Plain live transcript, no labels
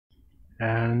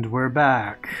And we're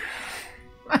back.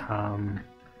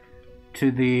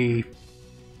 To the...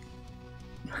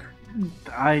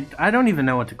 I don't even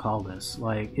know what to call this.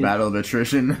 Like Battle of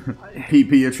Attrition?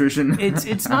 PP Attrition?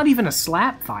 It's not even a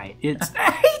slap fight. It's...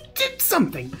 I did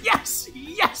something! Yes!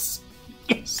 Yes!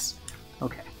 Yes!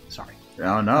 Okay, sorry.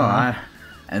 Oh, no.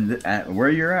 Where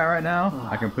you're at right now,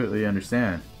 I completely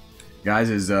understand. Guys,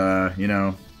 as,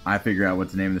 I figure out what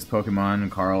to name this Pokemon,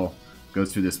 and Carl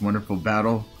goes through this wonderful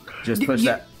battle. Just push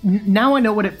that... Now I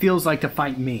know what it feels like to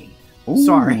fight me. Ooh,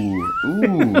 sorry.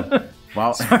 Ooh.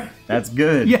 Wow, that's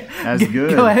good. Yeah, that's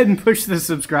good. Go ahead and push the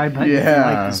subscribe button. Yeah, if you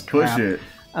like this crap. push it.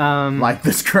 Like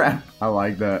this crap. I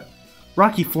like that.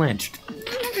 Rocky flinched.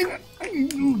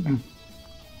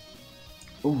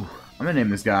 Ooh, I'm gonna name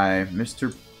this guy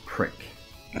Mr. Prick.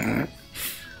 I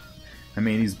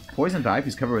mean, he's poison type.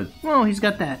 He's covered with... Well, he's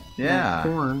got that, yeah. that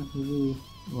horn.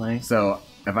 Like. So,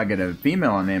 if I get a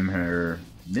female, I'll name her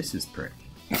Mrs. Prick.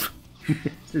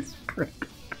 Mrs. Prick.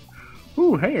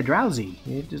 Ooh, hey, a drowsy.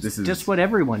 This is just what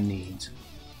everyone needs.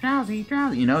 Drowsy.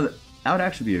 You know, that would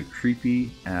actually be a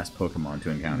creepy-ass Pokemon to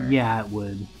encounter. Yeah, it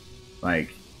would.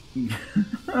 Like...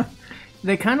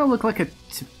 They kind of look like a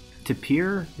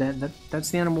tapir.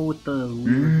 That's the animal with the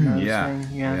weird nose thing.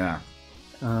 Yeah.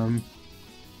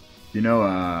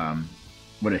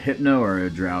 Would a Hypno or a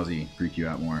Drowsy freak you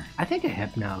out more? I think a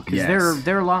Hypno, because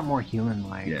they're a lot more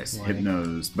human-like. Yes, like...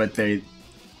 Hypnos, but the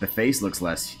face looks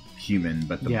less human,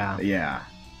 but yeah.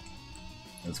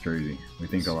 That's crazy. We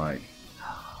think alike.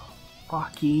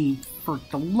 Rocky, for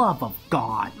the love of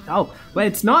God. Oh, but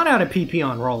it's not out of PP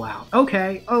on rollout.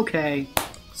 Okay.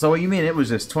 So what you mean, it was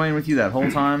just toying with you that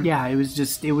whole time? Yeah, it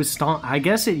was Stomp. I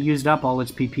guess it used up all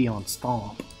its PP on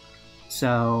Stomp.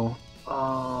 So,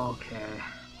 okay.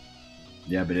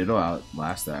 Yeah, but it'll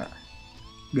outlast that.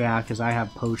 Yeah, because I have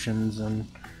potions and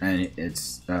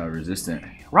it's resistant.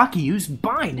 Rocky used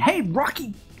Bind. Hey,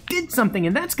 Rocky did something,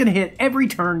 and that's going to hit every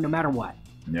turn no matter what.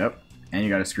 Yep. And you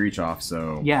got a Screech off,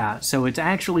 so... Yeah, so it's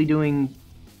actually doing,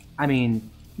 I mean,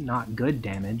 not good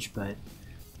damage, but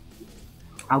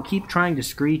I'll keep trying to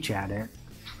Screech at it.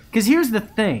 Because here's the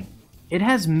thing. It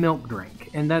has Milk Drink,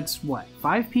 and that's, what,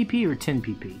 5 PP or 10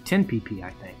 PP? 10 PP,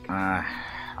 I think. I'm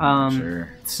not sure.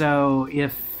 So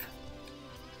if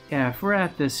we're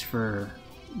at this for,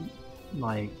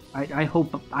 like, I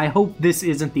hope this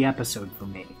isn't the episode for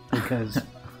me, because...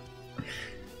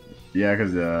 Yeah,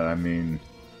 because, I mean...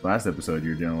 Last episode,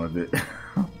 you were dealing with it.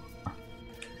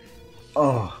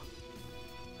 Oh,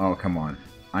 come on.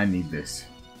 I need this.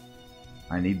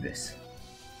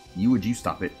 Would you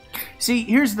stop it? See,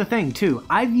 here's the thing, too.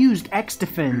 I've used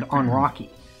X-Defend on Rocky,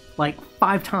 like,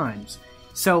 5 times.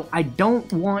 So I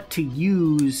don't want to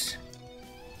use...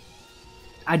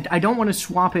 I don't want to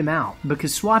swap him out,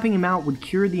 because swapping him out would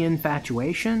cure the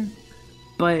infatuation...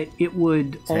 But it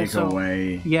would also... Take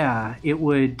away... Yeah, it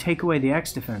would take away the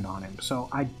X-Defend on him. So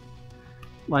I...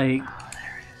 Like... Oh,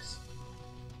 there it is.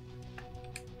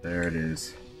 There it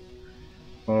is.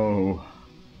 Oh,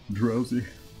 Drowsy.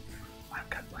 I've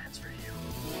got plans for you.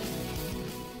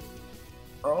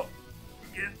 Oh.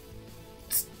 Yeah.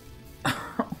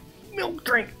 Milk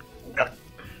drink!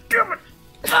 Damn it!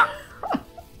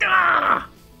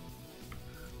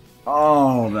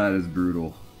 Oh, that is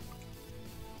brutal.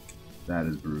 That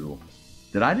is brutal.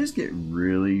 Did I just get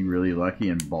really, really lucky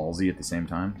and ballsy at the same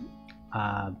time?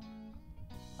 I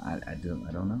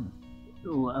don't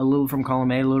know. A little from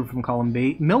column A, a little from column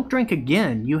B. Milk drink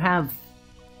again. You have...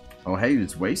 Oh, hey,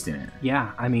 it's wasting it.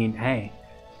 Yeah, I mean, hey.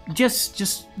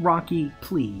 Just Rocky,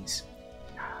 please.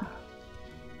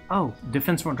 Oh,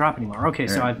 defense won't drop anymore. Okay,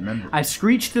 so I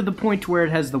screeched to the point to where it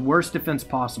has the worst defense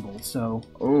possible, so...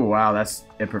 Oh, wow,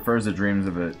 it prefers the dreams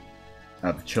of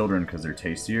children because they're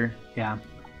tastier. Yeah.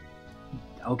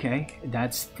 Okay,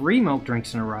 that's 3 milk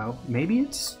drinks in a row. Maybe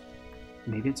it's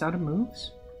out of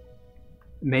moves.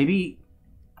 Maybe.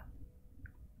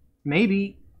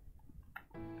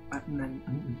 I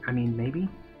mean, maybe.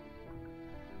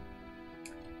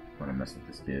 I want to mess with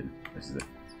this kid. This is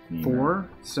a 4.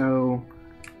 So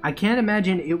I can't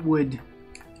imagine it would.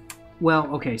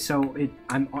 Well, okay. So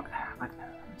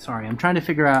sorry. I'm trying to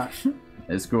figure out.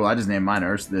 It's cool. I just named mine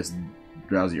this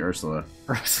Drowsy Ursula.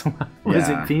 Ursula? Was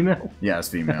it female? Yeah, it's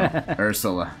female.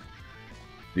 Ursula.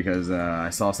 Because I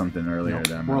saw something earlier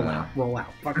that I'm roll out.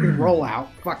 Fucking roll out.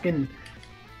 Fucking...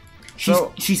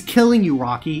 She's killing you,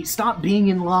 Rocky. Stop being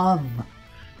in love.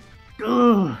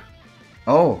 Ugh.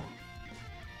 Oh.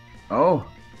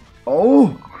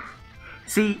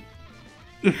 See,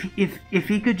 if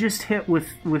he could just hit with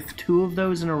 2 of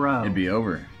those in a row... It'd be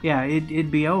over. Yeah,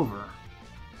 it'd be over.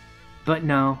 But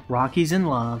no, Rocky's in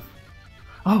love.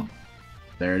 Oh!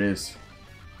 There it is.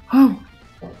 Oh!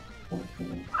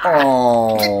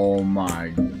 Oh my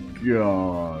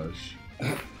gosh.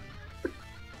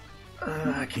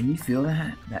 Can you feel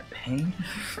that? That pain?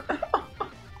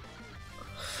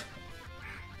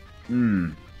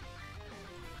 I'm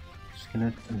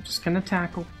just gonna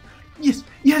tackle. Yes,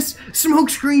 yes! Smoke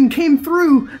screen came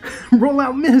through!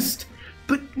 Rollout missed!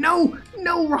 But no!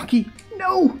 No, Rocky!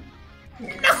 No! No!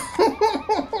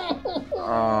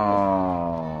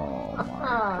 Oh my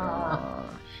gosh.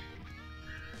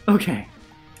 Okay.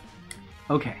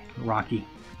 Okay, Rocky.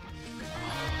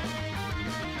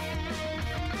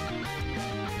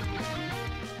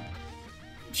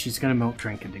 She's gonna milk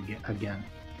drink it again.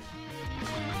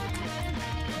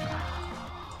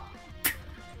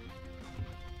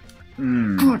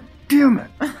 God damn it!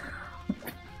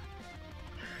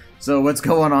 So what's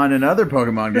going on in other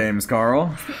Pokemon games,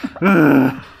 Carl?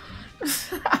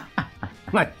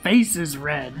 My face is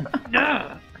red.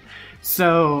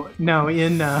 So no,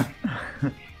 in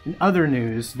other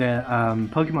news, that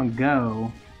Pokemon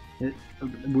Go,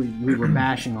 we were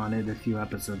bashing on it a few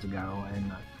episodes ago,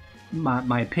 and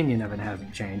my opinion of it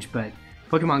hasn't changed. But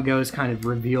Pokemon Go has kind of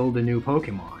revealed a new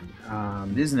Pokemon.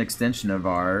 It is an extension of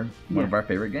one of our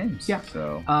favorite games. Yeah.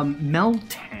 So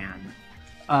Meltan.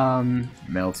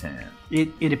 Meltan.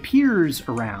 It appears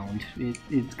around. It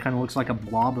kind of looks like a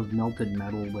blob of melted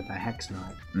metal with a hex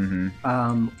nut.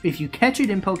 Mm-hmm. If you catch it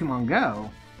in Pokemon Go,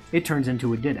 it turns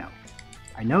into a Ditto.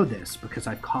 I know this because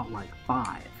I've caught like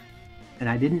 5. And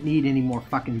I didn't need any more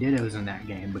fucking Dittos in that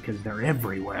game because they're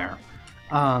everywhere.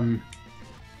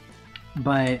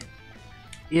 But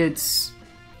it's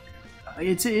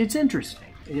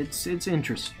interesting. It's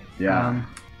interesting. Yeah.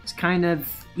 It's kind of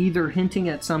either hinting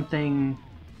at something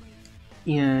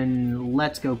in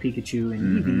Let's Go Pikachu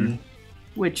and Eevee,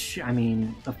 which, I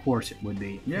mean, of course it would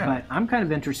be. Yeah. But I'm kind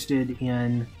of interested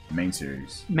in Main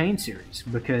series.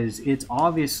 Because it's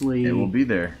obviously... It will be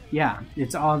there. Yeah,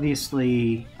 it's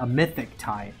obviously a mythic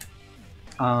type.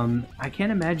 I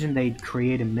can't imagine they'd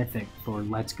create a mythic for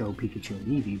Let's Go Pikachu and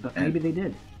Eevee, but maybe they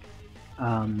did.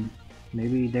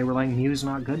 Maybe they were like, Mew's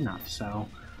not good enough, so...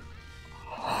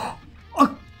 A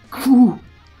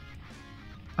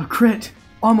crit!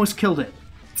 Almost killed it.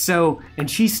 So, and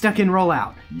she's stuck in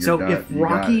rollout. If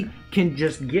Rocky can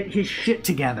just get his shit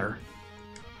together...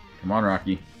 Come on,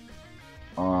 Rocky.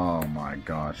 Oh my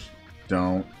gosh.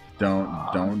 Don't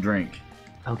drink.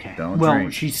 Okay. Don't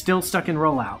drink. She's still stuck in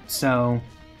rollout, so...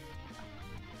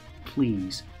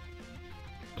 Please.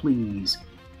 Please.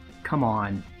 Come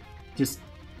on. Just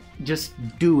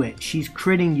do it. She's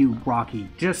critting you, Rocky.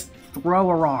 Just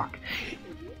throw a rock.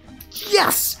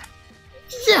 Yes!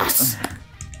 Yes!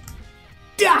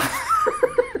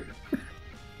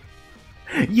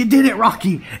 You did it,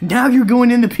 Rocky. Now you're going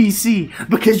in the PC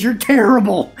because you're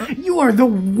terrible. You are the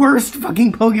worst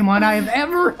fucking Pokemon I have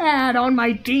ever had on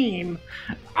my team.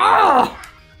 Oh!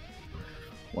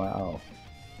 Wow.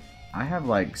 I have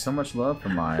like so much love for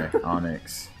my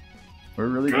Onyx. We're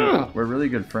really good. We're really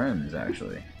good friends,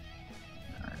 actually.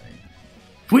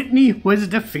 Whitney was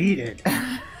defeated.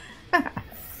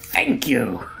 Thank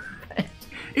you.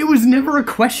 It was never a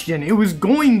question. It was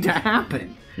going to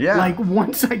happen. Yeah. Like,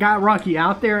 once I got Rocky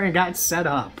out there and got set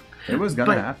up. It was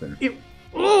gonna happen. It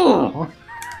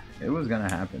was gonna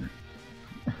happen.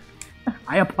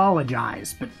 I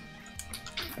apologize, but...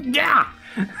 Yeah!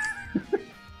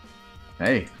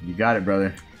 Hey, you got it,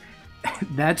 brother.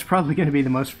 That's probably going to be the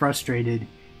most frustrated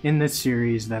in this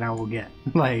series that I will get.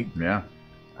 Like... Yeah.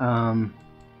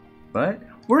 But...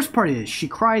 Worst part is, she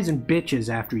cries and bitches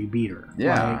after you beat her.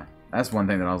 Yeah. Like, that's one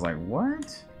thing that I was like,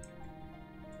 what?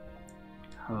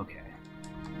 Okay.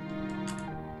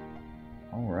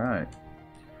 Alright.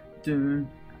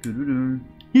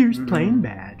 Here's plain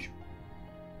badge.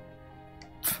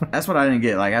 That's what I didn't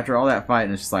get. Like, after all that fight,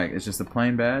 and it's just like, it's just a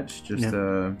plain badge? Just,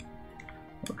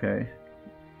 okay.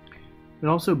 It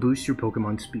also boosts your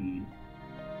Pokemon speed.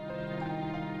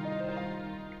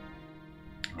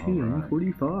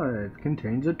 TM45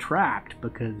 contains Attract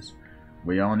because...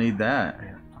 We all need that.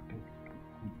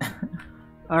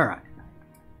 Alright.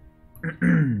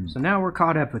 So now we're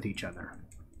caught up with each other.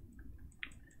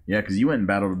 Yeah, because you went and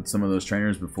battled some of those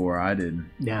trainers before I did.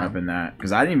 Yeah. Up in that.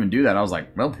 Because I didn't even do that. I was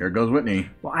like, well, here goes Whitney.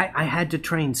 Well, I had to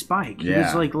train Spike. He Yeah.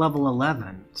 was like level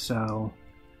 11, so...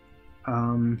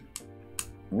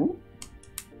 Ooh.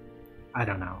 I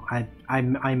don't know.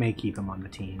 I may keep him on the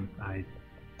team.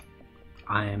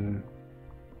 I'm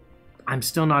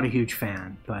still not a huge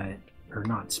fan, but... Or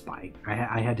not Spike.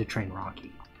 I had to train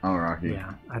Rocky. Oh, Rocky.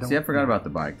 Yeah. See, I forgot about the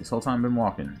bike. This whole time I've been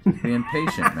walking. Being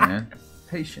patient, man.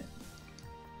 Patient.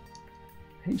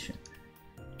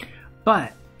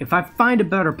 But, if I find a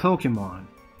better Pokemon,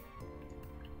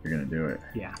 you're gonna do it.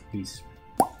 Yeah, he's...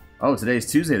 Oh,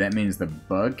 today's Tuesday. That means the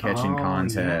bug catching Oh,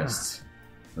 contest.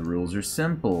 The rules are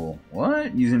simple.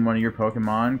 What? Using one of your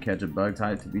Pokemon, catch a bug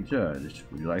type to be judged.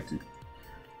 Would you like to?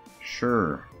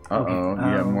 Sure. Uh-oh, Okay,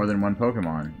 you have more than one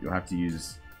Pokemon. You'll have to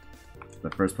use the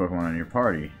first Pokemon in your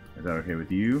party. Is that okay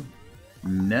with you?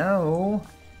 No.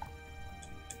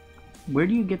 Where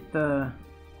do you get the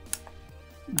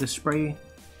spray?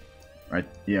 Right.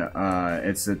 Yeah.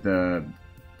 It's at the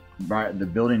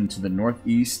building to the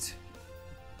northeast.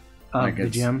 Of the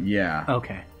gym? Yeah.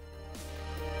 Okay.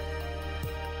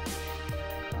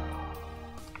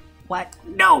 What?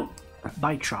 No!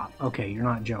 Bike shop. Okay, you're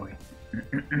not Joey.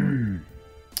 Man,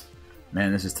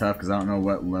 this is tough because I don't know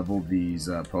what level these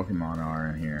Pokemon are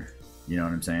in here. You know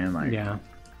what I'm saying? Like, yeah.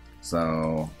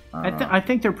 So... I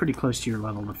think they're pretty close to your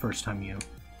level the first time you...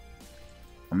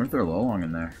 I'm gonna throw Lolong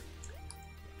in there.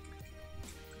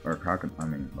 Or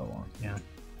Lolong. Yeah.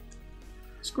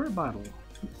 Squirt bottle.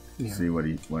 Yeah. See what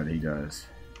he does.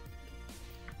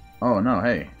 Oh no!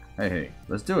 Hey!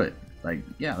 Let's do it. Like,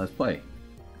 yeah, let's play.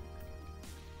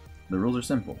 The rules are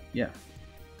simple. Yeah.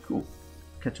 Cool.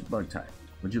 Catch a bug type.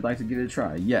 Would you like to give it a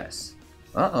try? Yes.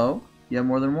 Uh-oh. You have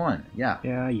more than one. Yeah.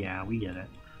 Yeah, we get it.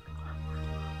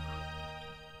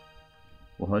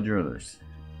 Well, how'd your others?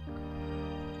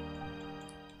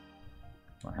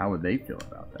 Well, how would they feel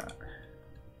about that?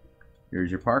 Here's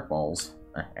your park balls.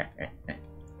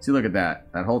 See, look at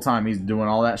that. That whole time he's doing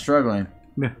all that struggling.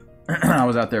 Yeah. I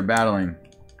was out there battling.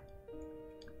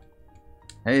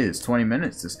 Hey, it's 20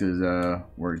 minutes. This could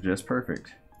work just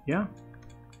perfect. Yeah.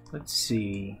 Let's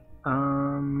see.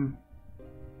 Trying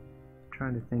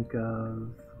to think of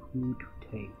who to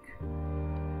take.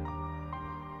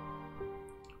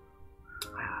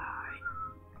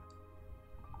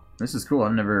 This is cool.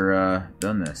 I've never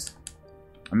done this.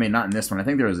 I mean, not in this one. I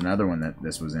think there was another one that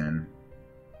this was in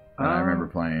that I remember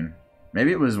playing.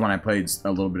 Maybe it was when I played a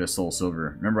little bit of Soul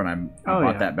Silver. Remember when I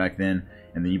bought that back then,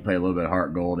 and then you play a little bit of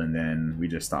Heart Gold, and then we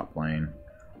just stopped playing.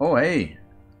 Oh, hey!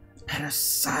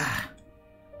 Pedasa!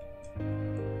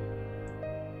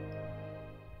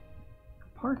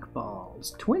 Park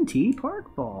balls. 20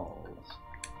 park balls.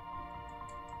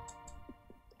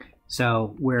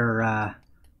 So we're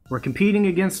competing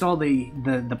against all the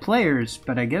players,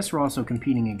 but I guess we're also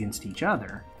competing against each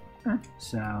other. Huh.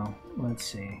 So let's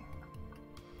see.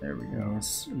 There we go.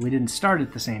 Yes, we didn't start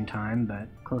at the same time, but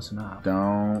close enough.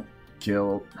 Don't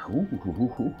kill.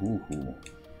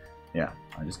 Yeah,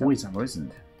 I just got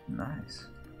poisoned. Nice.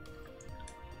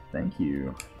 Thank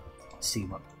you. Let's see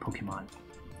what Pokemon.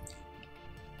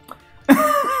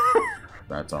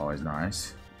 That's always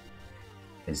nice.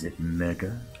 Is it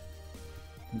Mega?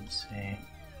 Let's see.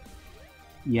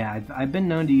 Yeah, I've been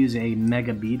known to use a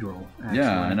Mega Beedrill, actually.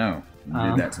 Yeah, I know. You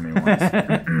did that to me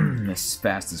once. It's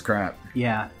fast as crap.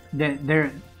 Yeah,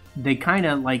 they kind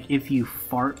of like if you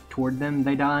fart toward them,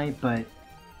 they die. But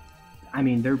I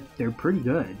mean, they're pretty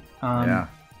good. Yeah.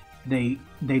 They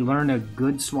learn a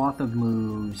good swath of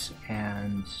moves,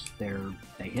 and they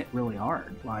hit really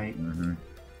hard. Like.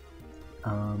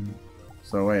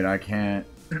 So wait, I can't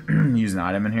use an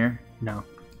item in here? No.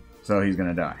 So he's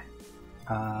gonna die.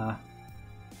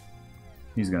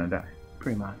 He's gonna die.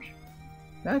 Pretty much.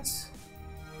 That's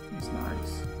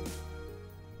nice.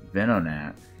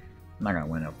 Venonat. I'm not gonna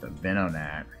win up the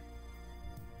Venonat.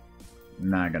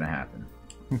 Not gonna happen.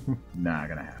 Not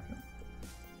gonna happen.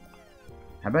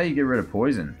 How about you get rid of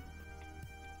poison?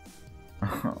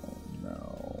 Oh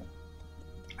no.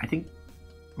 I think.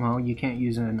 Well, you can't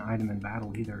use an item in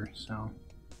battle either, so.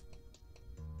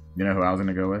 You know who I was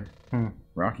gonna go with?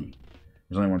 Rocky.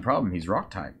 There's only one problem. He's rock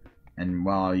type, and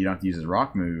while you don't have to use his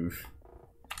rock move.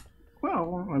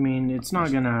 Well, I mean, it's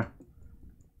not gonna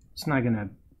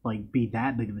like be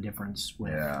that big of a difference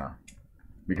with. Yeah,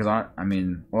 because I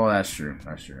mean, well, that's true.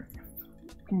 That's true.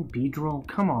 Beedrill,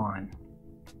 come on,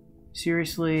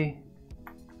 seriously,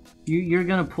 you're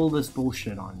gonna pull this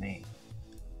bullshit on me,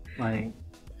 like,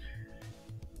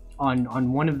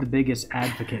 on one of the biggest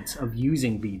advocates of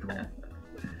using Beedrill.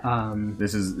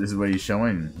 This is what he's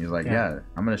showing. He's like, yeah,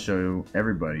 I'm gonna show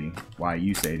everybody why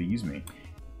you say to use me.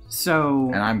 So,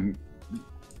 and I'm,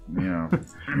 you know,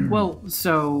 well,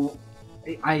 so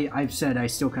I've said I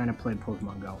still kind of play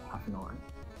Pokemon Go off and on.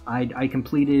 I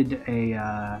completed a.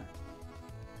 I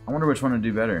wonder which one would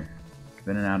do better,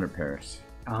 Venonat or Paris.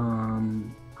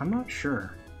 I'm not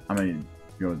sure. I'm gonna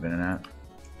go with Venonat.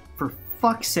 For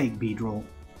fuck's sake, Beedrill.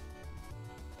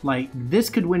 Like,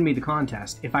 this could win me the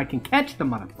contest if I can catch the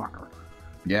motherfucker.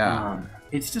 Yeah.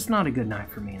 It's just not a good night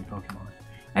for me in Pokemon.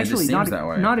 Actually,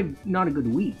 not a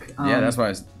good week. Yeah, that's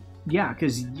why. Yeah,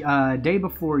 because day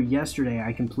before yesterday,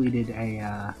 I completed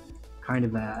a kind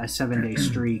of a 7-day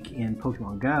streak in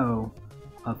Pokemon Go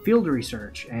of field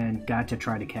research and got to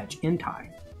try to catch Entei.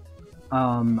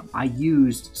 I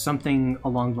used something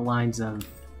along the lines of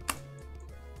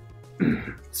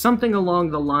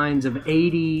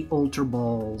 80 Ultra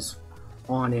Balls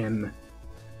on him,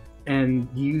 and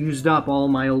used up all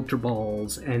my Ultra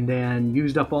Balls, and then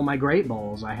used up all my Great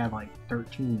Balls. I had like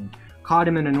 13. Caught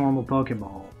him in a normal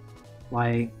Pokeball.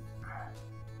 Like,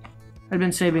 I'd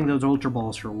been saving those Ultra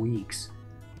Balls for weeks.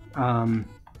 For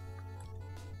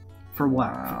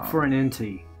what? Wow. For an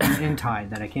Entei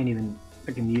that I can't even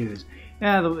freaking use.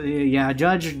 Yeah,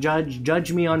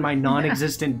 judge me on my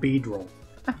non-existent Beedrill.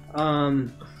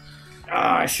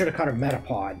 I should have caught a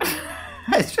Metapod.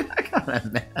 I should have got a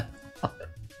man.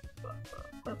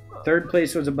 Third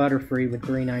place was a Butterfree with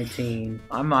 319.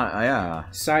 I'm not. Yeah.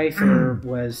 Cypher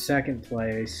was second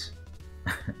place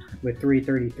with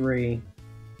 333.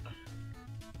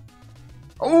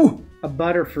 Oh! A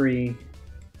Butterfree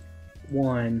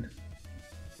won.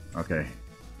 Okay.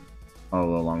 Oh,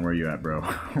 well, long where you at, bro?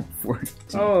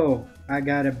 14. Oh, I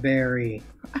got a berry.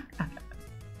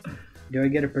 Do I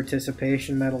get a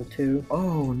participation medal too?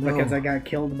 Oh no! Because I got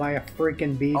killed by a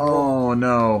freaking Beedrill. Oh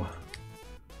no!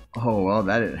 Oh well,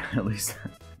 at least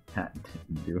that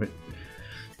didn't do it.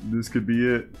 This could be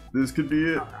it. This could be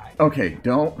it. Right. Okay,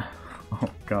 don't. Oh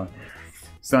god!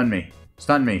 Stun me!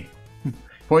 Stun me!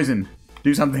 Poison!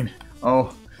 Do something!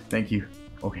 Oh, thank you.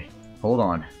 Okay, hold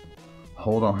on.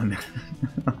 Hold on.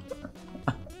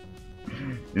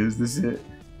 Is this it?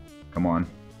 Come on.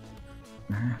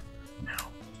 No.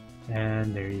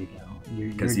 And there you go.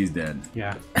 Because he's dead.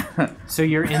 Yeah. So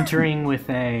you're entering with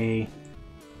a...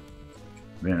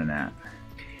 Venonat.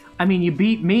 I mean, you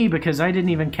beat me because I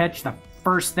didn't even catch the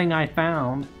first thing I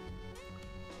found.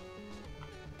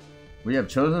 We have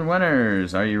chosen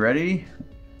winners. Are you ready?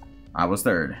 I was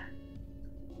third.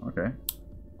 Okay.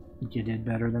 You did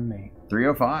better than me.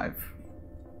 305.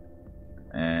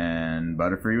 And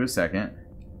Butterfree was second.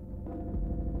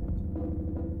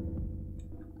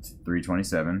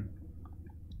 327.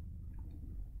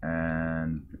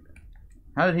 And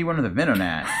how did he win with the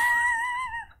Venonat?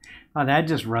 Oh, that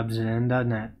just rubs it in,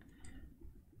 doesn't it?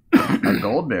 A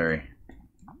Goldberry.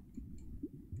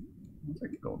 Looks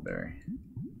like a Goldberry.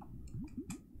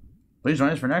 Please join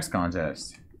us for next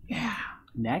contest. Yeah.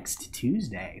 Next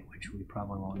Tuesday, which we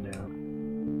probably won't do.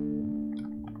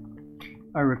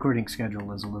 Our recording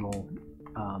schedule is a little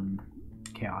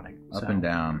chaotic. Up and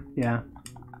down. Yeah.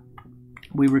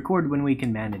 We record when we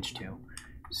can manage to.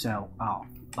 So, oh,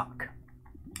 fuck.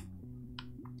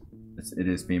 It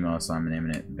is female, so I'm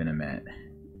naming it Venomet.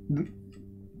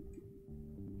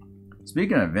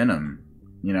 Speaking of Venom,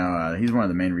 you know, he's one of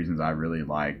the main reasons I really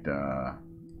liked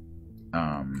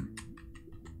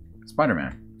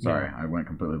Spider-Man. Sorry, Yeah. I went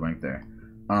completely blank there.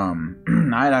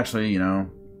 I had actually, you know,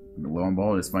 lo and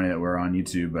behold, it's funny that we're on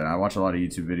YouTube, but I watch a lot of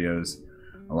YouTube videos,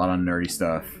 a lot of nerdy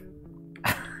stuff.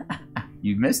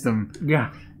 You missed them.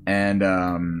 Yeah. And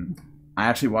I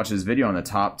actually watched this video on the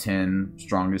top 10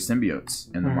 strongest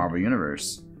symbiotes in the Marvel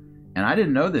Universe. And I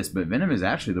didn't know this, but Venom is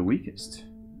actually the weakest.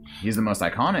 He's the most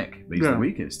iconic, but he's the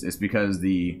weakest. It's because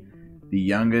the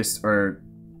youngest, or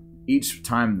each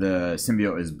time the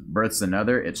symbiote is births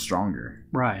another, it's stronger.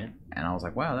 Right. And I was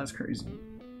like, wow, that's crazy.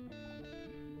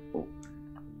 Oh.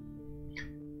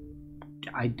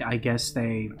 I guess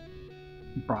they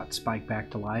brought Spike back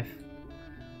to life.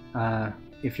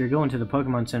 If you're going to the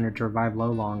Pokemon Center to revive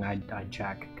Lolong, I'd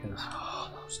check, because...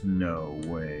 Oh, there's no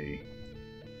way.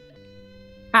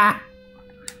 Ah!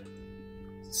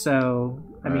 So,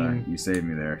 I mean... You saved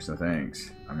me there, so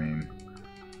thanks. I mean...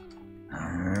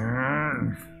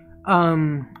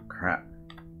 Crap.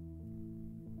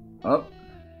 Up.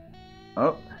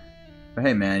 Up. But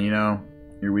hey, man, you know,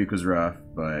 your week was rough,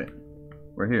 but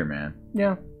we're here, man.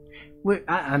 Yeah.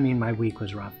 I mean, my week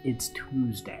was rough. It's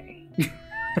Tuesday.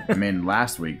 I mean,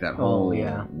 last week, that whole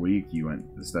week the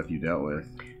stuff you dealt with.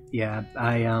 Yeah,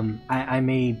 I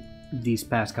made these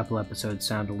past couple episodes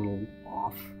sound a little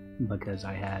off because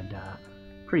I had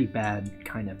pretty bad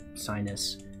kind of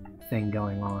sinus thing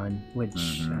going on, which,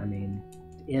 I mean,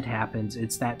 it happens.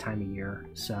 It's that time of year,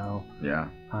 so... Yeah.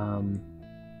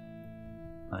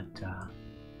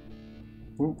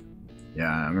 Yeah,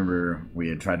 I remember we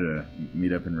had tried to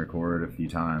meet up and record a few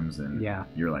times, and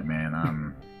you were like, man,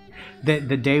 I'm... The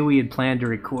day we had planned to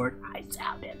record, I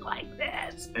sounded like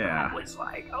this. Yeah. I was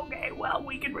like, okay, well,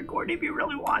 we can record if you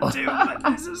really want to, but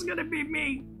this is going to be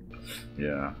me.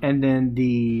 Yeah. And then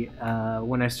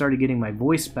when I started getting my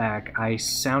voice back, I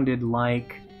sounded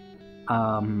like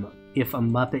if a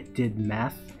Muppet did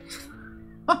meth.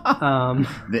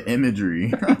 The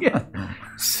imagery. Yeah.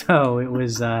 So it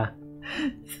was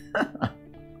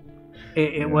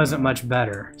it wasn't much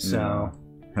better. So yeah.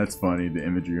 That's funny. The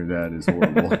imagery of that is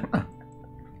horrible.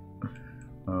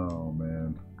 Oh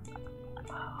man.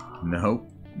 Nope.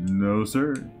 No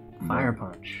sir. Fire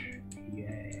punch.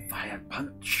 Yay. Fire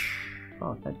punch.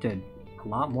 Oh, that did a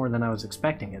lot more than I was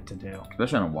expecting it to do.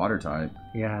 Especially on a water type.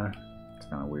 Yeah. It's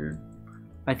kind of weird.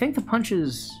 I think the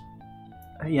punches...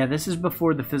 Yeah, this is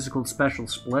before the physical special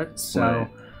split, so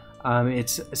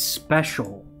it's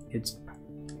special. It's...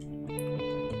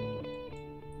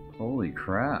 Holy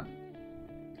crap.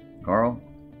 Carl,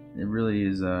 it really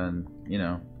is, you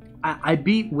know... I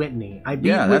beat Whitney. I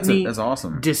beat Whitney. That's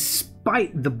awesome.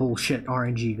 Despite the bullshit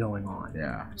RNG going on.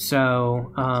 Yeah.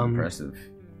 So, it's impressive.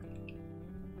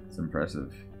 It's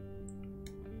impressive.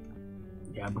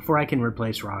 Yeah, before I can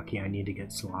replace Rocky, I need to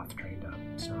get Sloth trained up,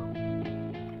 so...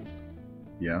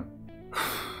 Yeah.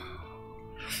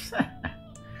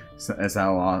 So that's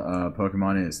how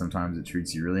Pokemon is. Sometimes it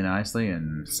treats you really nicely,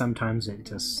 and... Sometimes it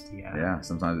just, yeah. Yeah,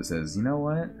 sometimes it says, you know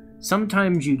what?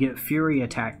 Sometimes you get Fury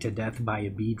attacked to death by a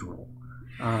Beedrill.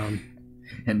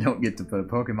 And don't get to put a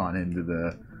Pokemon into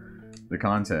the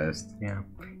contest. Yeah.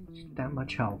 That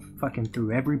much health. Fucking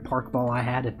threw every Park Ball I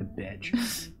had at the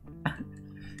bitch.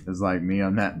 It was like me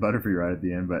on that Butterfree right at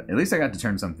the end, but at least I got to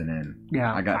turn something in.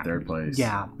 Yeah. I got third place.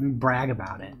 Yeah, brag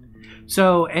about it.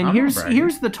 So, and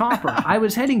here's the topper. I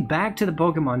was heading back to the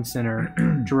Pokemon Center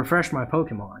to refresh my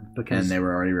Pokemon because... And they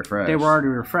were already refreshed. They were already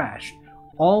refreshed.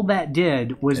 All that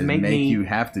did was make me... you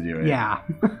have to do it. Yeah.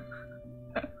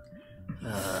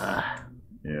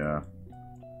 Yeah.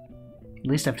 At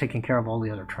least I've taken care of all the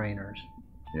other trainers.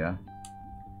 Yeah.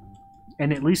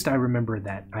 And at least I remember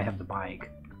that I have the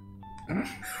bike.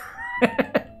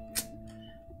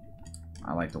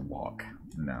 I like to walk.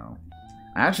 No.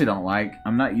 I actually don't like...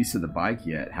 I'm not used to the bike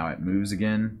yet, how it moves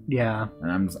again. Yeah.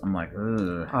 And I'm like,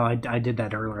 ugh. Oh, I did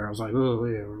that earlier. I was like, oh,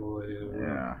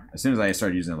 yeah. As soon as I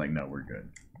started using it, like, no, we're good.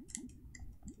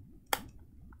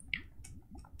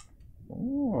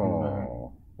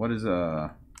 Oh. What is,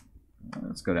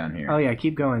 let's go down here. Oh, yeah,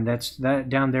 keep going. That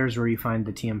down there's where you find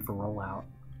the TM for rollout.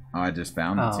 Oh, I just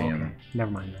found the TM. Okay.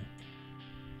 Never mind then.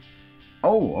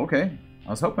 Oh, okay. I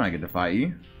was hoping I get to fight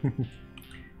you.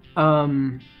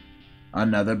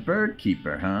 Another bird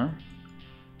keeper, huh?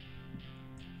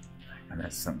 And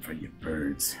that's something for your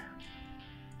birds.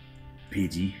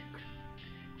 PG.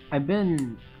 I've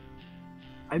been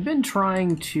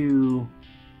trying to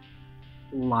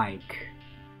like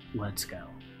Let's Go.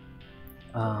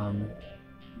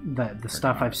 The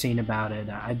stuff I've seen about it,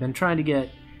 I've been trying to get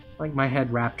like my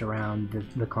head wrapped around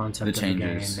the concept of the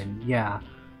game, and yeah.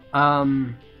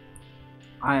 Did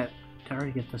I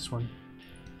already get this one?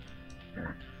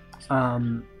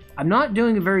 I'm not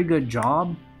doing a very good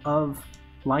job of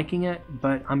liking it,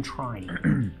 but I'm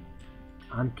trying.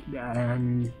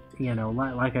 And you know,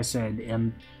 like I said,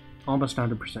 I'm almost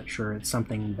 100% sure it's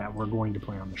something that we're going to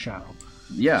play on the show.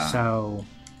 Yeah. So,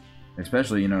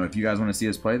 especially, you know, if you guys want to see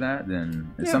us play that,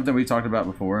 then it's something we talked about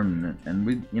before, and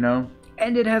we, you know,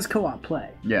 and it has co-op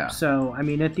play. Yeah. So, I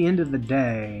mean, at the end of the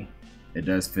day, it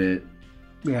does fit.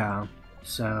 Yeah.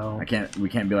 So we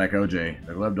can't be like OJ.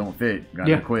 The glove don't fit. Got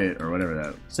to quit or whatever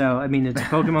that. So I mean, it's a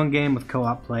Pokemon game with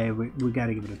co-op play. We got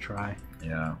to give it a try.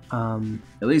 Yeah.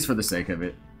 At least for the sake of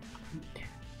it.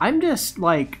 I'm just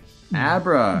like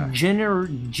Abra.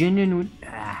 Generally.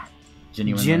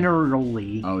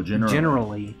 Oh,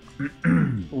 generally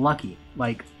lucky.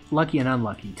 Like lucky and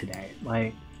unlucky today.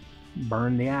 Like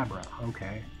burn the Abra.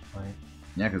 Okay. Like,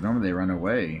 yeah, because normally they run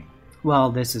away.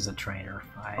 Well, this is a trainer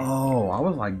fight. Oh, I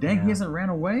was like, dang, he hasn't ran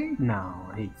away?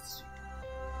 No, it's...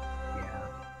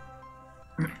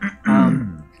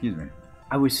 Yeah. Excuse me.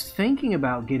 I was thinking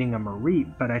about getting a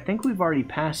Mareep, but I think we've already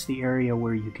passed the area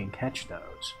where you can catch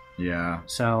those. Yeah.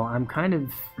 So I'm kind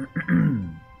of...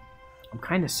 I'm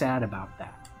kind of sad about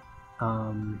that.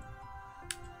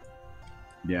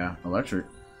 Yeah, electric.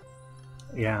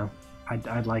 Yeah.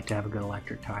 I'd like to have a good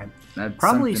electric type. That's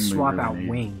probably swap out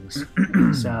wings.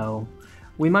 So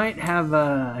we might have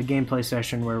a gameplay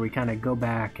session where we kind of go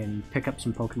back and pick up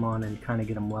some Pokemon and kind of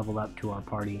get them leveled up to our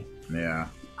party. Yeah.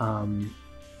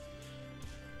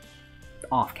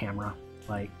 Off camera,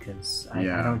 like, because I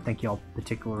don't think y'all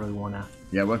particularly want to.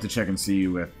 Yeah, we'll have to check and see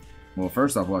with. Well,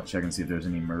 first off, we'll have to check and see if there's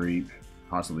any Mareep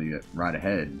possibly right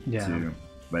ahead. Yeah. Too.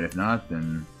 But if not,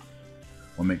 then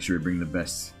we'll make sure we bring the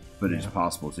best footage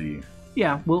possible to you.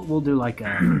 Yeah, we'll do like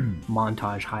a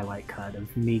montage highlight cut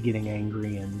of me getting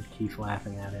angry and Keith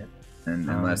laughing at it. And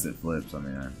unless it flips, I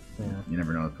mean, you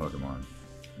never know with Pokemon.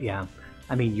 Yeah,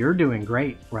 I mean, you're doing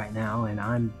great right now, and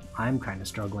I'm kind of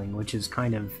struggling, which is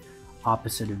kind of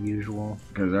opposite of usual.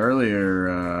 Because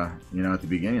earlier, you know, at the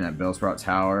beginning, that Bellsprout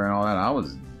Tower and all that, I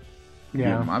was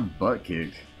getting my butt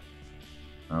kicked.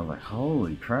 I was like,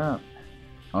 holy crap.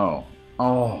 Oh,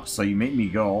 so you make me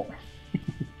go.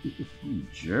 You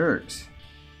jerks.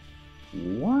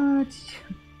 What?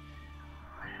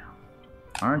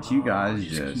 Aren't you guys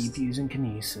just keep using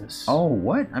kinesis? Oh,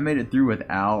 what? I made it through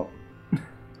without.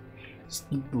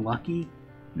 Lucky?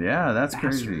 Yeah, that's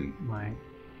Bastard. crazy. Right.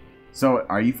 So,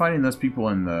 are you fighting those people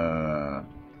in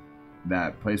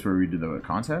that place where we did the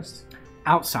contest?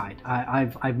 Outside.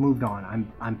 I've moved on.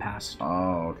 I'm past.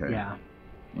 Oh, okay. Yeah.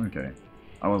 Okay.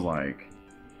 I was like,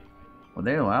 would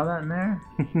they allow that in there?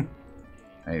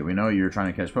 Hey, we know you're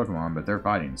trying to catch Pokemon, but they're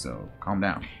fighting, so calm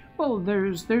down. Well,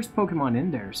 there's Pokemon in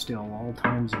there still, all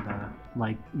times of the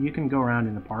like. You can go around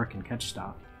in the park and catch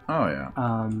stuff. Oh yeah.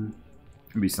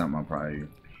 It'd be something I'll probably.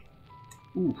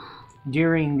 Oof.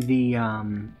 During the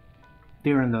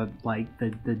like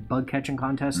the bug catching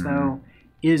contest though,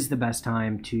 is the best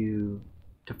time to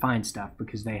find stuff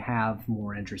because they have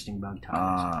more interesting bug types.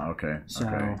 Ah, okay. So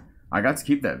okay. I got to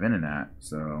keep that Venonat,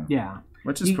 so yeah,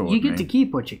 which is cool. You get to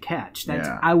keep what you catch. That's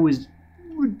Yeah. I was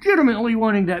legitimately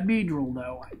wanting that Beedrill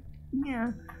though.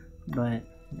 Yeah, but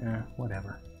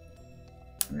whatever.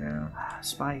 Yeah.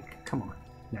 Spike, come on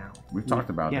now. We've talked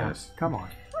about this. Come on.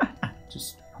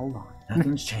 Just hold on.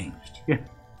 Nothing's changed. Yeah.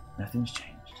 Nothing's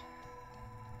changed.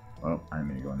 Well, I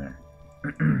didn't mean to go in there.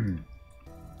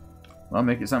 Well,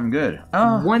 make it something good.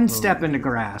 Oh, One step into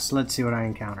grass. Let's see what I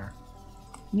encounter.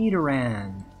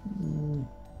 Nidoran.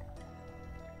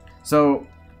 So,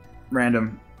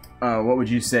 random. What would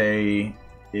you say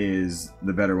is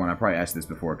the better one? I probably asked this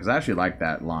before because I actually like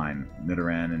that line,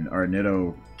 Nidoran or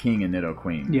Nido King and Nido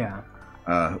Queen. Yeah.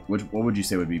 What would you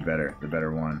say would be better? The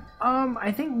better one?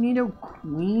 I think Nido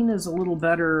Queen is a little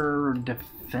better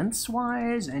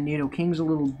defense-wise, and Nido King's a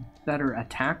little better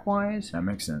attack-wise. That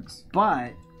makes sense.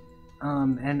 But,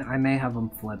 and I may have them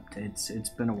flipped. It's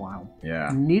been a while.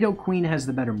 Yeah. Nido Queen has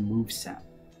the better moveset,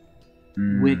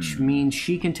 which means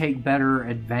she can take better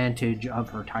advantage of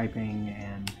her typing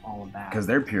and all of that. Because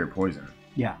they're pure poison.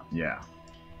 Yeah. Yeah.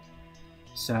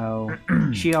 So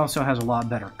she also has a lot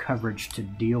better coverage to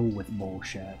deal with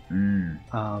bullshit.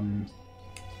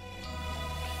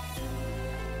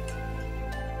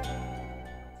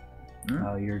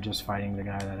 Oh, you're just fighting the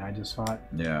guy that I just fought?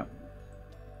 Yeah.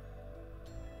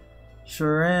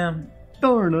 Sure am.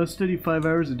 Darn, I study 5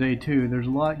 hours a day too. There's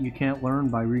a lot you can't learn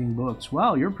by reading books.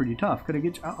 Wow, you're pretty tough. Could I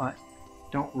get you? Oh, I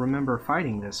don't remember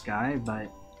fighting this guy, but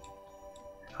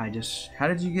I just... How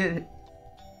did you get...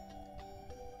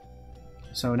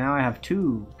 So now I have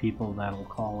 2 people that'll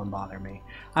call and bother me.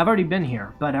 I've already been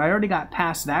here, but I already got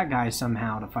past that guy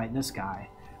somehow to fight this guy.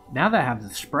 Now that I have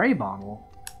the spray bottle,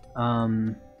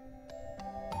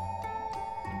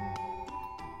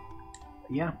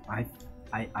 yeah, I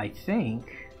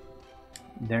think,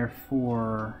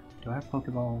 therefore, do I have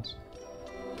Pokeballs?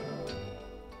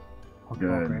 Pokeball,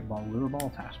 Good. Great Ball, Lure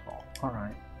Ball, Fastball.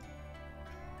 Alright.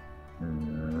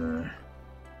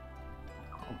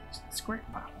 Oh, it's the Squirt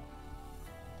Bottle.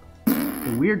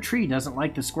 The weird tree doesn't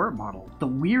like the Squirt Bottle. The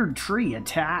weird tree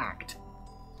attacked.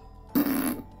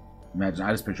 Imagine,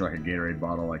 I just picture like a Gatorade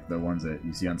bottle, like the ones that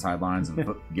you see on sidelines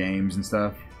of games and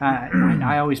stuff.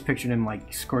 I always pictured him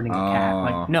like squirting a cat.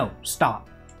 Like, no, stop.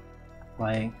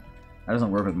 Like, that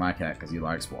doesn't work with my cat because he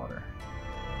likes water.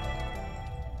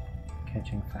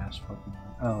 Catching fast Pokemon.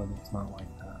 Oh, it's not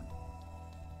like that.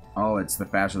 Oh, it's the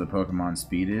faster the Pokemon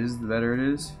speed is, the better it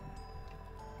is?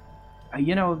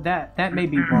 You know, that may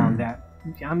be wrong. That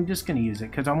I'm just going to use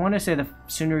it because I want to say the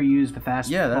sooner you use the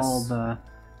fastball, the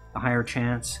higher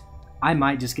chance. I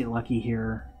might just get lucky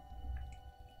here.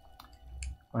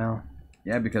 Well,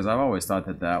 yeah, because I've always thought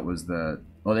that was the...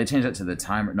 Well, they changed it to the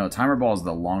timer. No, timer ball is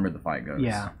the longer the fight goes.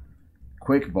 Yeah.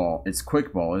 Quick ball. It's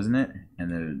quick ball, isn't it?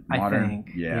 And the modern... I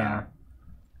think. Yeah.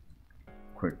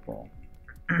 Quick ball.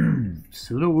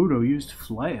 Sudowoodo used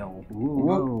flail.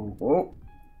 Whoa. Whoa.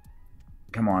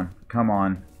 Come on. Come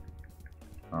on.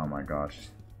 Oh my gosh.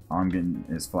 All I'm getting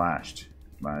is flashed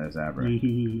by this Abra.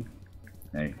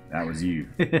 Hey, that was you.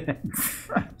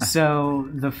 So,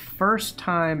 the first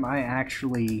time I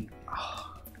actually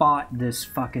fought this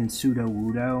fucking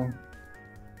Sudowoodo,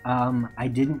 I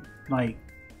didn't, like,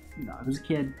 I was a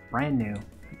kid, brand new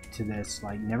to this,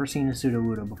 like, never seen a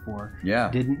Sudowoodo before.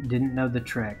 Yeah. Didn't know the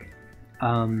trick.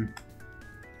 I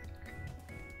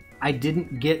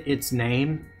didn't get its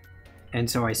name, and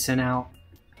so I sent out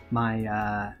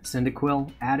my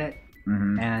Cyndaquil at it,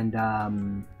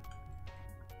 and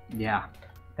yeah,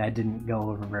 that didn't go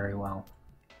over very well.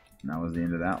 And that was the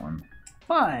end of that one.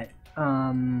 But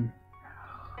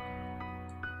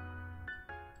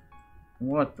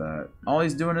What the? All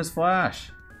he's doing is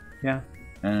flash. Yeah.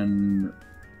 And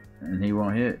he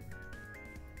won't hit.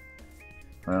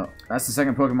 Well, that's the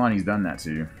second Pokemon he's done that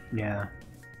to. Yeah.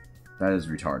 That is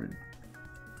retarded.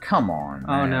 Come on, man.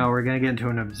 Oh no, we're gonna get into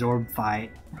an absorb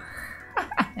fight.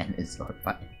 An absorb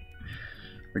fight.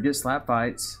 Forget slap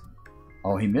fights.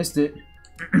 Oh, he missed it.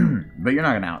 But you're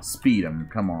not gonna outspeed him.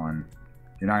 Come on.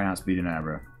 You're not gonna outspeed an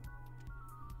Abra.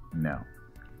 No.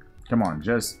 Come on,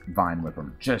 just Vine Whip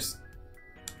him. Just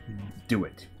do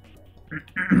it.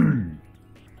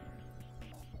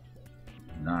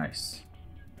 Nice.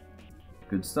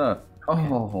 Good stuff. Okay.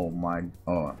 Oh my.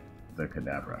 Oh, the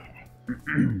Kadabra.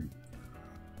 Okay.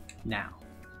 Now.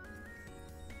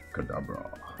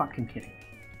 Kadabra. Fucking kidding me.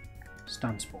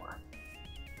 Stun Spore.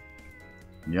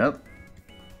 Yep.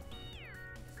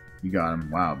 You got him.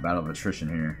 Wow, battle of attrition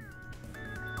here.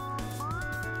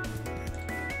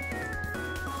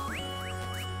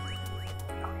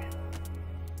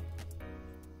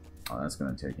 Oh, that's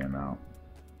gonna take him out.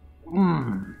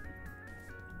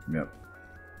 Yep.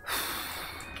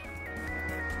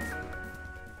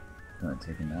 Gonna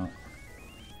take him out.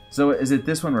 So is it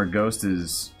this one where Ghost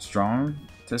is strong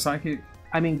to Psychic?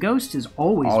 I mean, Ghost has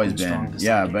always been strong to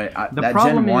yeah, Psychic. but The that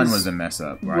problem Gen 1 is- was a mess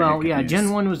up. Right? Well, yeah,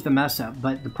 Gen 1 was the mess up,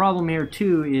 but the problem here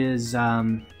too is,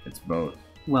 It's both.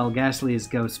 well, Ghastly is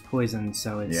Ghost poison,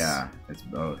 so it's Yeah, it's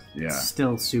both. Yeah,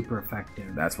 still super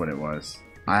effective. that's what it was.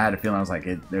 I had a feeling, I was like,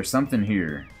 there's something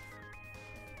here.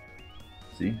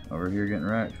 See? Over here getting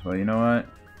wrecked. Well, you know what?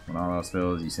 When all else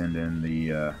fails, you send in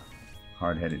the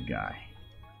hard-headed guy.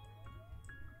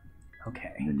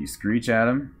 Okay. And then you screech at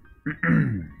him.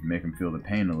 Make him feel the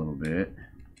pain a little bit.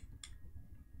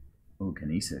 Oh,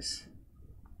 Kinesis.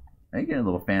 They get a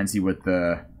little fancy with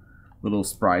the little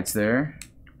sprites there.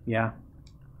 Yeah.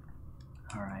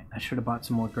 All right. I should have bought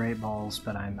some more Great Balls,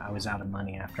 but I was out of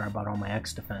money after I bought all my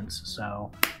X defense.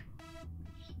 So.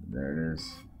 There it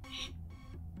is.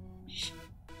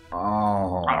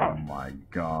 Oh my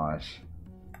gosh.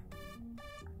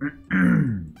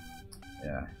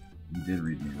 Yeah, you did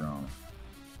read me wrong,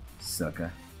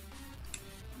 sucker.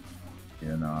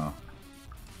 You know,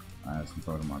 I have some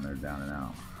Pokemon that are down and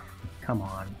out. Come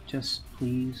on, just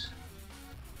please.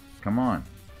 Come on,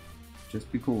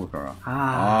 just be cool with Carl.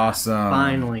 Ah, Awesome.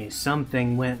 Finally,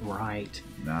 something went right.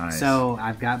 Nice. So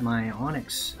I've got my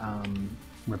Onyx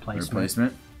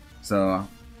replacement. So,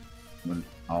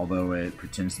 although it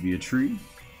pretends to be a tree,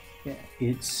 Yeah,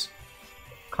 its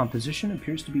composition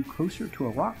appears to be closer to a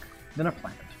rock than a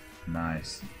plant.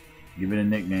 nice. Give it a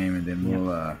nickname and then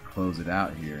we'll close it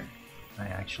out here. I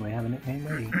actually have a nickname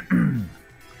ready.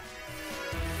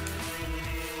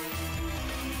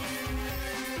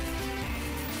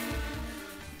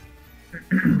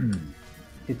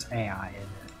 It's AI,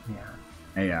 isn't it?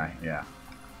 Yeah. AI, yeah.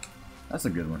 That's a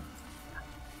good one.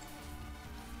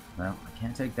 Well, I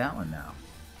can't take that one now.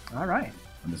 All right.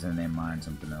 I'm just gonna name mine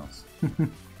something else.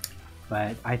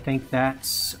 But I think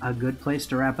that's a good place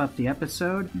to wrap up the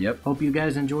episode. Yep. Hope you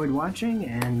guys enjoyed watching,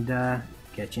 and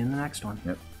catch you in the next one.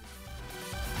 Yep.